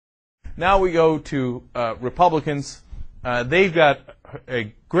Now we go to Republicans. They've got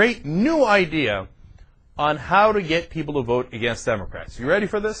a great new idea on how to get people to vote against Democrats. You ready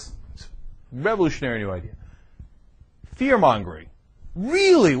for this? Revolutionary new idea. Fear-mongering.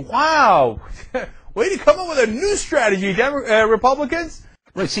 Really? Wow. Way to come up with a new strategy, Republicans.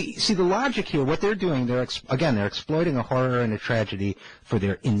 Right. See the logic here. What they're doing, they're exploiting a horror and a tragedy for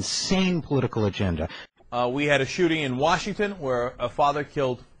their insane political agenda. We had a shooting in Washington where a father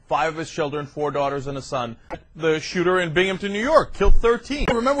killed 5 of his children, 4 daughters and a son. The shooter in Binghamton, New York, killed 13.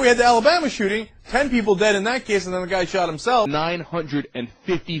 Remember, we had the Alabama shooting, 10 people dead in that case, and then the guy shot himself.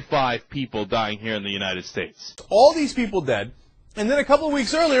 955 people dying here in the United States. All these people dead, and then a couple of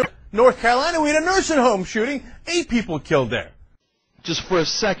weeks earlier, North Carolina, we had a nursing home shooting, 8 people killed there. Just for a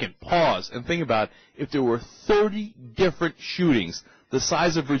second, pause and think about if there were 30 different shootings the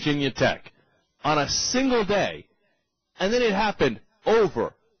size of Virginia Tech on a single day, and then it happened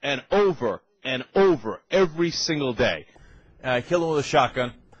over and over and over every single day. Killed them with a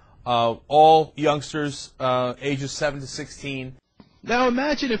shotgun. All youngsters, ages 7 to 16. Now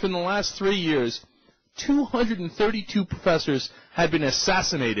imagine if in the last 3 years, 232 professors had been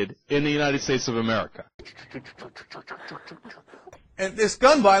assassinated in the United States of America. And this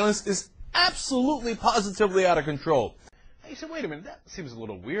gun violence is absolutely, positively out of control. You said, wait a minute, that seems a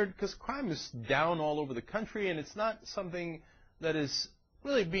little weird, because crime is down all over the country, and it's not something that is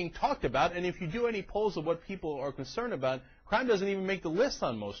really being talked about. And if you do any polls of what people are concerned about, crime doesn't even make the list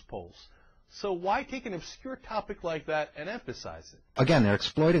on most polls. So why take an obscure topic like that and emphasize it? Again, they're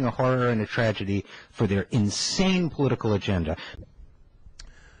exploiting a horror and a tragedy for their insane political agenda.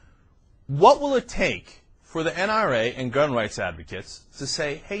 What will it take for the NRA and gun rights advocates to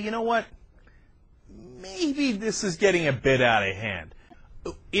say, hey, you know what? Maybe this is getting a bit out of hand.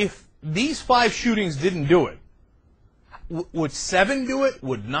 If these 5 shootings didn't do it, would 7 do it?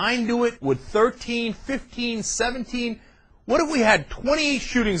 Would 9 do it? Would 13, 15, 17? What if we had 28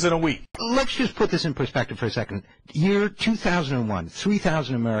 shootings in a week? Let's just put this in perspective for a second. Year 2001,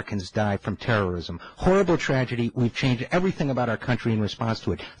 3,000 Americans died from terrorism. Horrible tragedy. We've changed everything about our country in response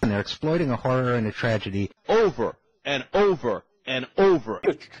to it. And they're exploiting a horror and a tragedy Over and over and over.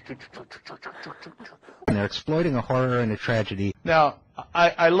 And they're exploiting a horror and a tragedy. Now,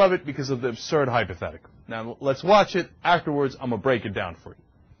 I love it because of the absurd hypothetical. Now, let's watch it. Afterwards, I'm going to break it down for you.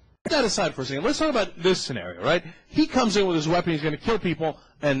 Put that aside for a second. Let's talk about this scenario, right? He comes in with his weapon, he's going to kill people,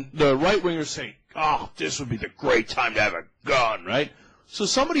 and the right-wingers say, oh, this would be the great time to have a gun, right? So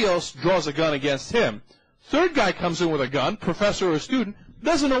somebody else draws a gun against him. Third guy comes in with a gun, professor or student,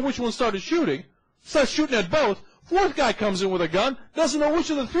 doesn't know which one started shooting, starts shooting at both. Fourth guy comes in with a gun, doesn't know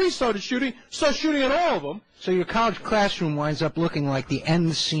which of the 3 started shooting, starts shooting at all of them. So your college classroom winds up looking like the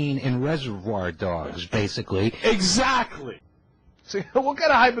end scene in Reservoir Dogs, basically. Exactly. So what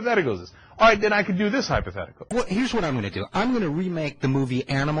kind of hypothetical is this? All right, then I could do this hypothetical. Well, here's what I'm going to do. I'm going to remake the movie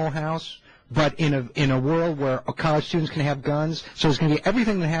Animal House, but in a world where college students can have guns. So it's going to be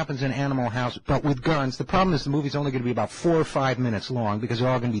everything that happens in Animal House, but with guns. The problem is the movie's only going to be about 4 or 5 minutes long because they're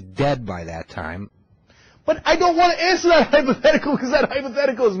all going to be dead by that time. But I don't want to answer that hypothetical because that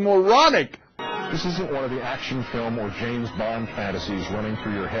hypothetical is moronic. This isn't one of the action film or James Bond fantasies running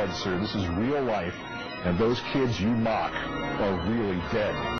through your head, sir. This is real life, and those kids you mock are really dead.